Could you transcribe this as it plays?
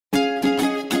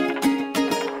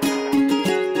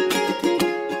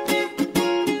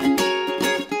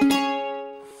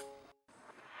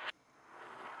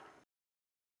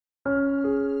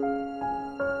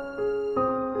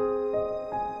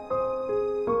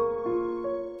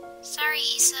Sorry,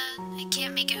 Issa. I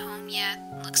can't make it home yet.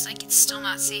 Looks like it's still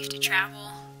not safe to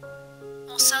travel.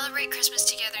 We'll celebrate Christmas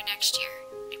together next year.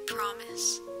 I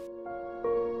promise.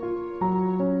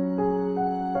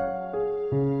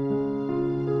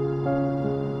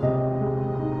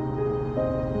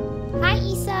 Hi,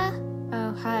 Issa.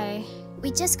 Oh, hi.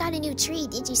 We just got a new tree.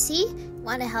 Did you see?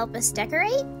 Want to help us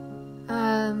decorate?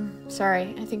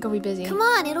 Sorry. I think I'll be busy. Come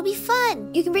on, it'll be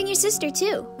fun. You can bring your sister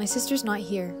too. My sister's not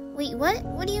here. Wait, what?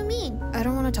 What do you mean? I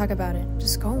don't want to talk about it.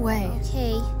 Just go away.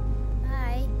 Okay.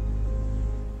 Bye.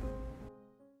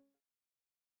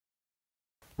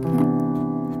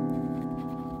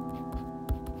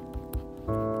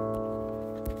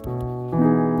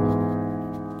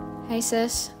 Hey,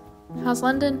 sis. How's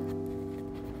London?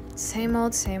 Same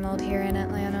old here in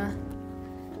Atlanta.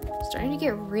 Starting to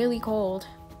get really cold.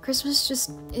 Christmas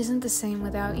just isn't the same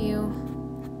without you.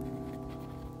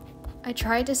 I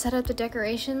tried to set up the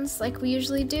decorations like we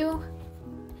usually do.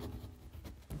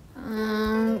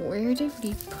 Where did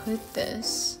we put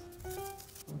this?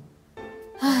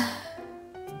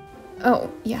 Oh,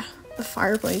 yeah, the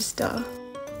fireplace, duh.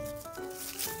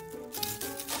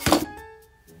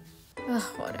 Ugh,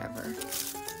 whatever.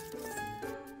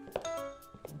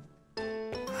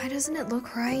 Why doesn't it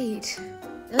look right?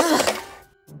 Ugh.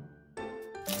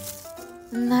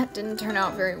 And that didn't turn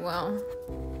out very well.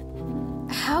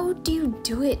 How do you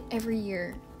do it every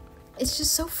year? It's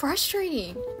just so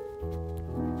frustrating.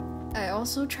 I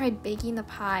also tried baking the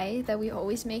pie that we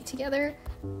always make together,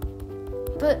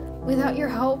 but without your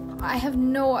help, I have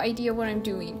no idea what I'm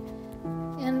doing.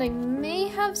 And I may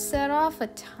have set off a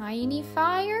tiny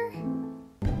fire?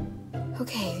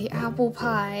 Okay, the apple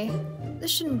pie.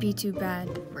 This shouldn't be too bad,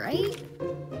 right?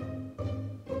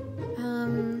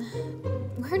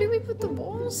 Where do we put the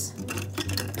bowls?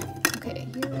 Okay,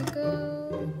 here we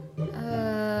go.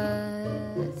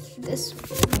 This.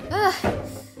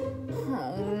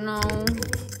 Oh no.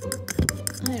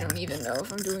 I don't even know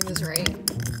if I'm doing this right.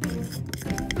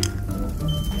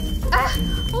 Ah!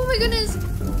 Oh my goodness!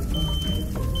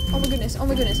 Oh my goodness, oh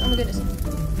my goodness, oh my goodness.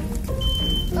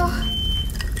 Oh.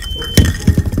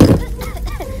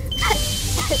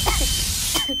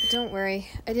 Don't worry,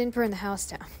 I didn't burn the house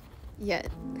down. Yet.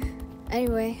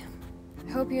 Anyway,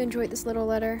 I hope you enjoyed this little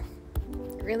letter.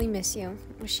 I really miss you.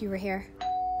 Wish you were here.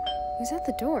 Who's at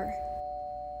the door?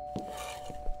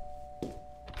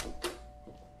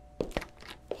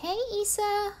 Hey,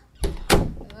 Issa.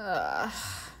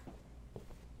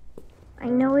 I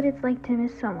know what it's like to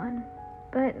miss someone,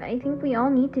 but I think we all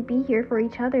need to be here for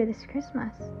each other this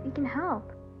Christmas. We can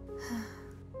help.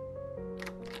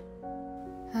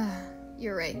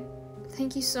 You're right.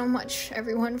 Thank you so much,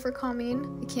 everyone, for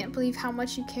coming. I can't believe how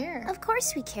much you care. Of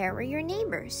course we care. We're your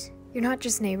neighbors. You're not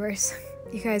just neighbors.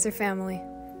 You guys are family.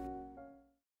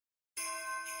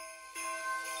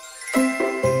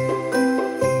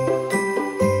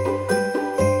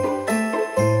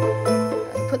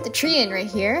 I put the tree in right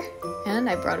here, and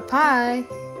I brought a pie.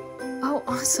 Oh,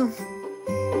 awesome.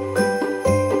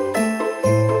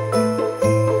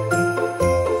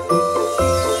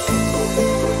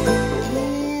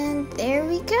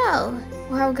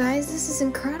 Wow, guys, this is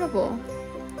incredible.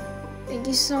 Thank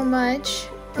you so much.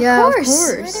 Of course.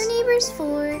 We're their neighbors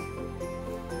for.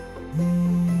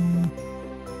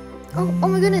 Oh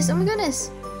my goodness, oh my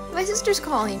goodness. My sister's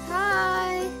calling.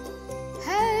 Hi.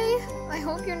 Hey, I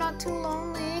hope you're not too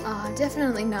lonely.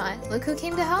 Definitely not. Look who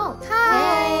came to help.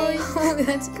 Hi. Oh,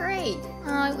 that's great.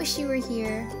 I wish you were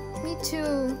here. Me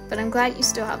too. But I'm glad you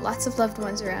still have lots of loved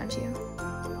ones around you.